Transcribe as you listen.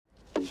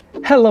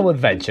Hello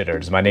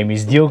adventurers, my name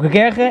is Diogo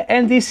Guerra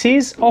and this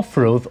is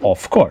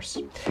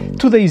OFFroad-OFFcourse.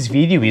 Today's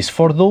video is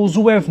for those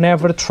who have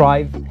never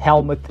tried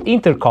helmet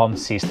intercom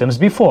systems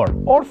before,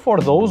 or for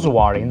those who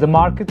are in the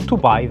market to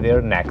buy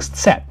their next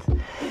set.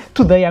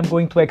 Today I'm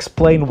going to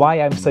explain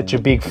why I'm such a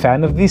big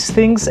fan of these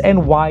things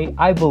and why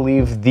I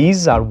believe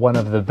these are one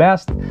of the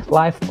best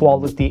life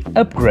quality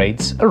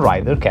upgrades a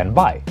rider can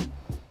buy.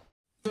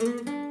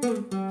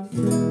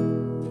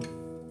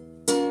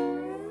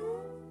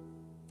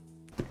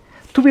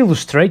 To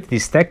illustrate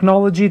this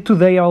technology,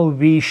 today I'll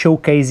be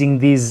showcasing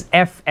these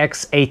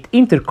FX8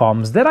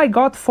 intercoms that I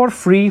got for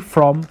free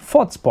from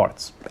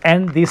Fodsports,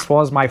 and this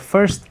was my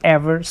first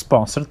ever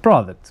sponsored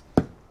product.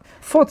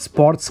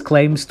 Fodsports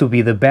claims to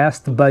be the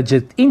best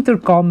budget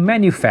intercom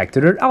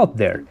manufacturer out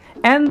there,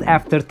 and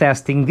after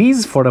testing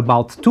these for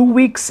about 2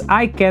 weeks,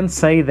 I can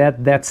say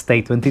that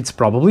statement is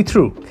probably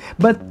true.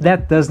 But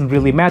that doesn't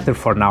really matter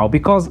for now,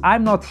 because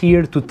I'm not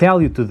here to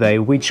tell you today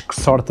which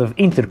sort of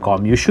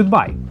intercom you should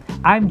buy.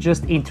 I'm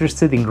just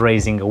interested in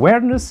raising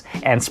awareness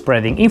and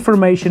spreading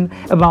information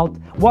about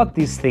what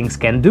these things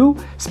can do,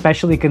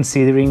 especially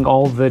considering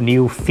all the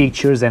new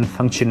features and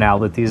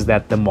functionalities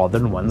that the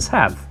modern ones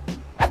have.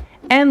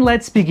 And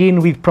let's begin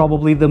with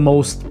probably the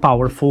most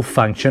powerful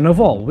function of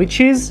all,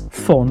 which is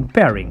phone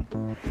pairing.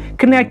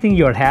 Connecting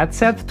your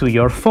headset to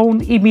your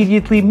phone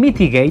immediately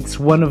mitigates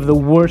one of the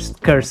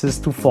worst curses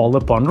to fall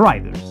upon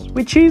riders,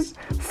 which is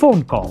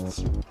phone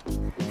calls.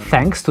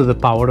 Thanks to the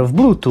power of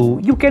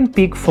Bluetooth, you can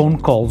pick phone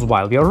calls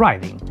while you're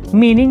riding,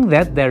 meaning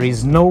that there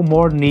is no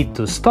more need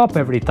to stop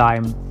every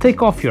time,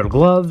 take off your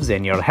gloves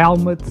and your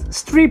helmet,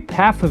 strip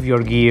half of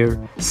your gear,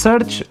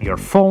 search your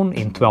phone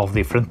in 12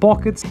 different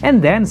pockets,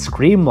 and then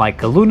scream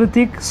like a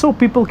lunatic so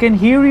people can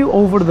hear you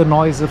over the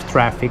noise of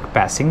traffic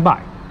passing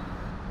by.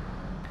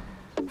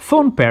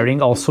 Phone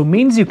pairing also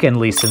means you can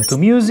listen to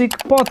music,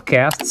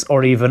 podcasts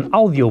or even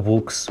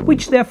audiobooks,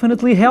 which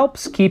definitely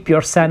helps keep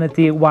your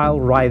sanity while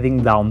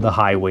riding down the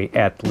highway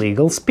at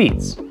legal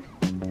speeds.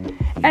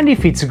 And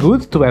if it's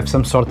good to have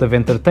some sort of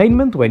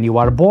entertainment when you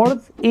are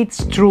bored,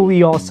 it's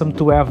truly awesome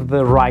to have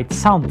the right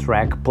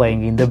soundtrack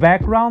playing in the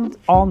background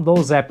on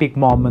those epic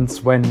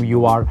moments when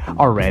you are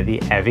already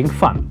having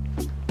fun.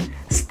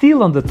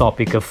 Still on the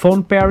topic of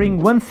phone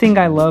pairing, one thing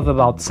I love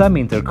about some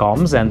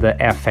intercoms, and the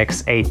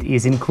FX8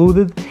 is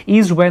included,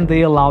 is when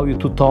they allow you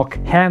to talk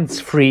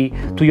hands-free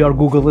to your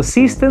Google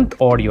Assistant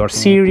or your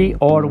Siri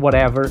or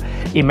whatever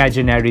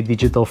imaginary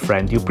digital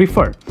friend you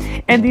prefer.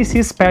 And this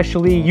is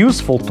especially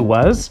useful to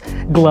us,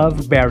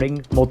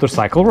 glove-bearing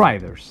motorcycle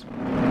riders.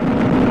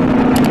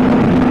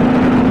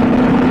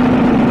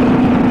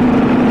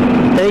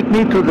 Take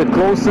me to the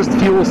closest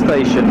fuel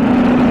station.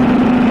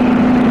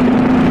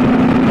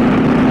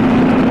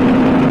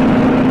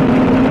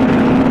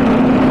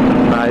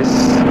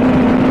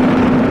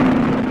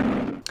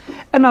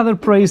 Another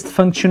praised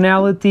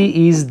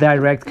functionality is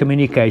direct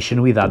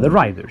communication with other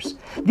riders.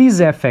 These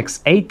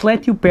FX8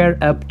 let you pair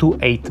up to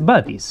 8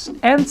 buddies,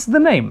 hence the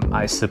name,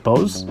 I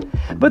suppose.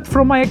 But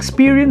from my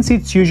experience,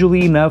 it's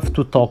usually enough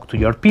to talk to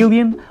your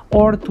pillion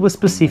or to a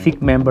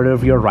specific member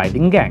of your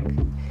riding gang.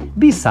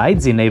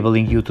 Besides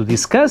enabling you to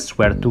discuss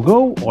where to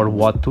go or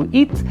what to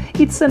eat,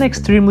 it's an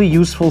extremely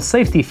useful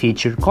safety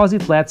feature because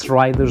it lets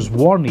riders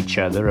warn each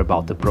other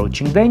about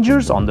approaching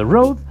dangers on the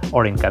road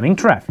or incoming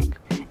traffic.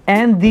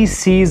 And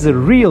this is a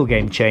real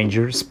game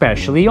changer,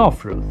 especially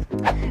off-road.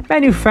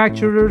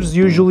 Manufacturers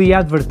usually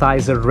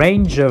advertise a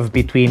range of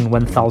between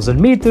 1000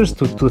 meters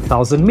to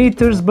 2000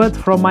 meters, but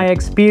from my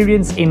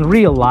experience in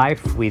real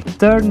life, with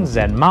turns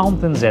and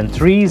mountains and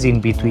trees in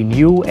between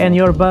you and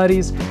your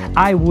buddies,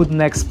 I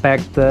wouldn't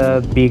expect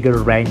a bigger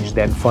range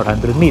than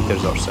 400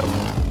 meters or so.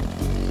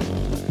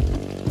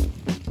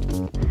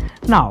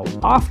 Now,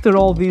 after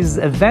all these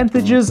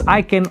advantages,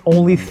 I can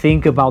only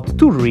think about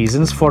 2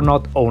 reasons for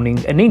not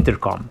owning an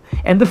intercom.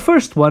 And the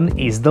first one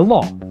is the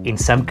law. In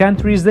some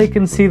countries they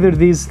consider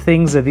these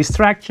things a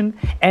distraction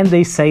and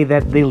they say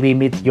that they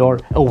limit your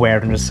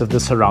awareness of the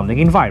surrounding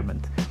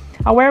environment.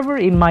 However,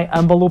 in my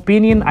humble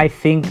opinion, I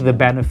think the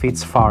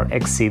benefits far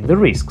exceed the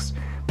risks.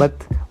 But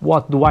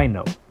what do I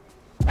know?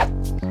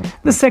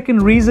 The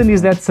second reason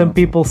is that some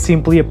people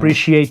simply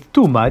appreciate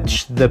too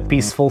much the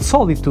peaceful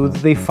solitude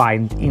they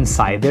find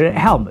inside their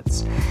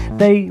helmets.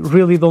 They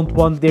really don't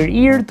want their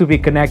ear to be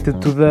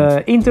connected to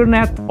the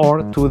internet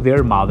or to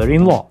their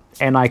mother-in-law,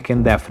 and I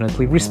can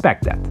definitely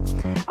respect that.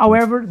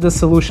 However, the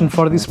solution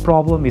for this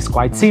problem is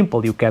quite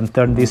simple. You can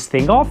turn this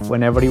thing off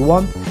whenever you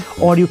want,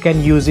 or you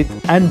can use it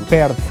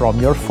unpaired from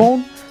your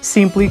phone,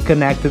 simply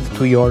connected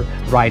to your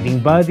riding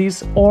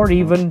buddies, or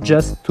even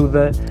just to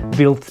the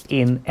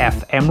built-in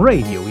FM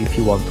radio if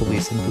you want to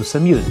listen to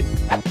some music.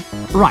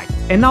 Right,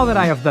 and now that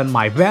I have done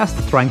my best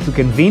trying to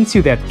convince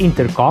you that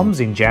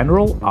intercoms in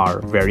general are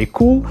very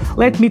cool,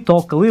 let me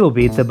talk a little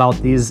bit about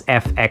these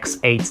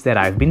FX8s that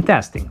I've been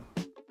testing.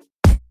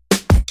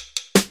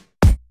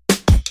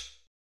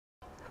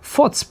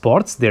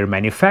 Fodsports, their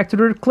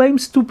manufacturer,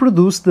 claims to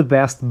produce the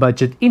best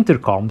budget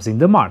intercoms in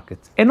the market,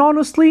 and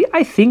honestly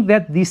I think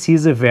that this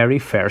is a very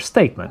fair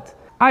statement.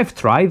 I've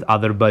tried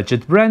other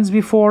budget brands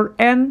before,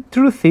 and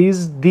truth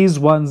is, these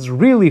ones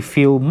really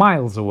feel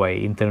miles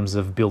away in terms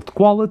of build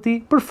quality,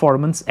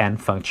 performance and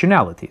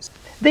functionalities.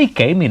 They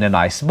came in a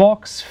nice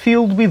box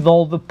filled with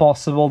all the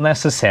possible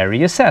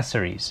necessary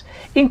accessories,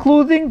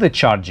 including the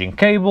charging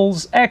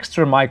cables,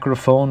 extra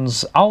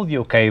microphones,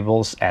 audio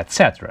cables,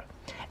 etc.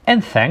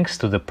 And thanks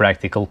to the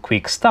practical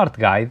quick start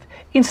guide,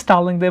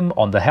 installing them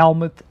on the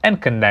helmet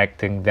and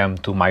connecting them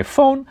to my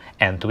phone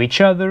and to each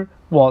other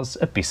was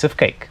a piece of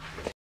cake.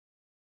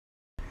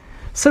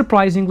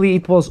 Surprisingly,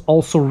 it was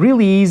also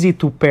really easy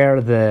to pair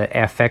the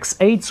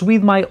FX8s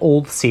with my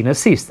old SENA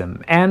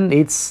system, and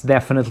it's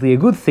definitely a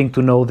good thing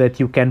to know that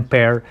you can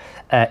pair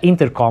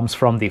intercoms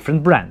from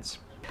different brands.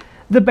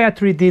 The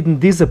battery didn't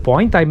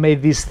disappoint. I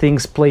made these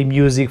things play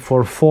music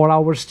for 4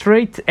 hours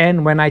straight,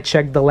 and when I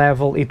checked the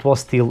level it was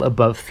still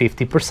above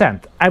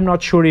 50%. I'm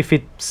not sure if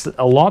it's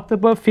a lot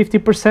above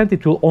 50%,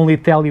 it will only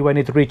tell you when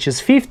it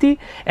reaches 50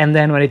 and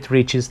then when it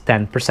reaches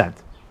 10%.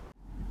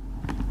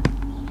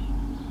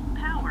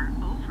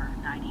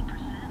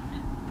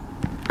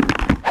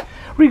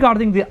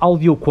 Regarding the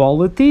audio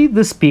quality,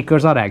 the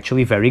speakers are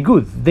actually very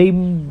good.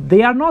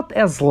 They are not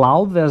as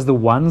loud as the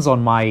ones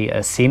on my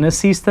SENA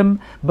system,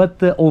 but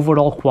the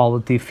overall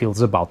quality feels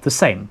about the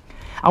same.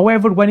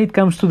 However, when it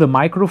comes to the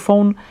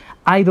microphone,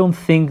 I don't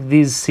think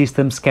these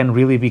systems can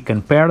really be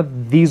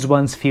compared. These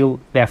ones feel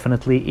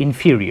definitely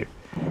inferior.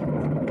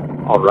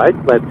 Alright,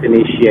 let's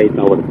initiate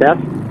our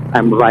test.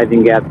 I'm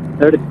riding at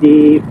 40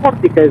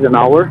 km an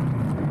hour.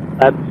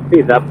 Let's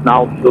speed up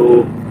now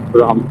to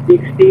around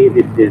 60.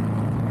 This is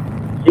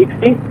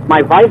 60.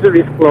 My visor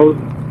is closed,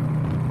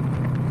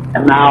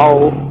 and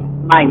now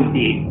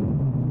 90.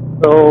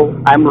 So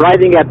I'm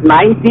riding at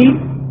 90.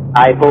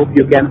 I hope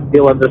you can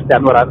still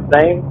understand what I'm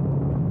saying.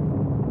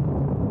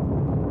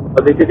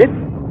 So this is it.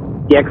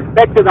 The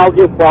expected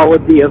audio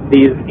quality of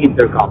these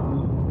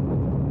intercoms.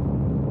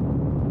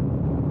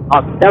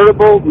 Not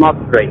terrible,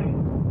 not great.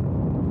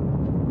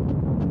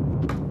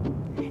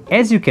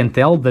 As you can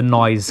tell, the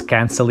noise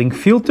cancelling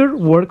filter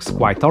works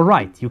quite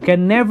alright. You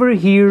can never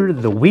hear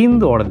the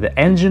wind or the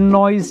engine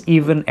noise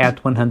even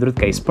at 100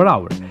 km per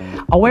hour.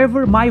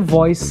 However, my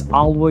voice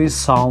always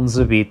sounds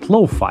a bit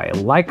lo-fi,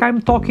 like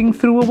I'm talking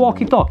through a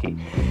walkie-talkie.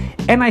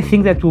 And I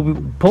think that will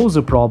pose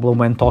a problem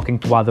when talking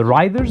to other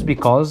riders,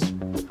 because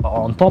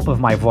on top of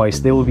my voice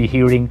they will be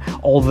hearing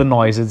all the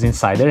noises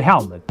inside their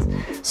helmet.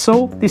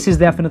 So this is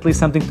definitely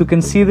something to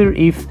consider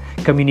if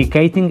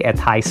communicating at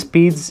high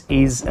speeds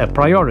is a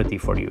priority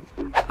for you.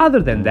 Other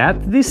than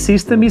that, this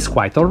system is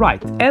quite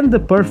alright, and the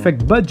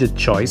perfect budget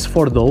choice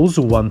for those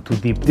who want to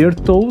dip their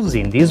toes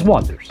in these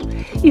waters.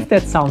 If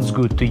that sounds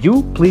good to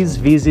you, please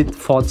visit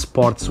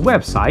Fodsports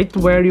website,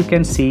 where you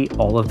can see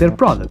all of their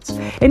products.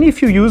 And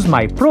if you use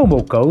my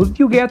promo code,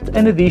 you get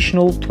an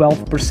additional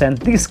 12%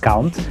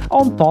 discount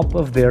on top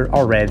of their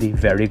already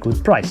very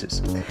good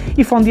prices.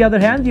 If on the other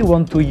hand you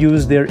want to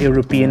use their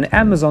European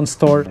Amazon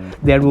store,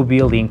 there will be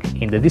a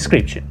link in the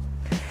description.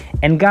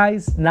 And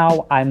guys,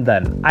 now I'm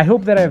done. I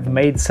hope that I've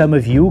made some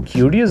of you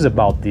curious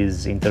about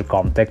these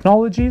intercom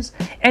technologies,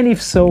 and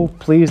if so,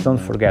 please don't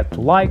forget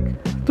to like,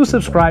 to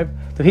subscribe,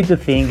 to hit the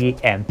thingy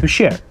and to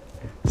share.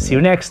 See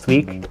you next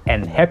week,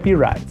 and happy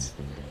rides!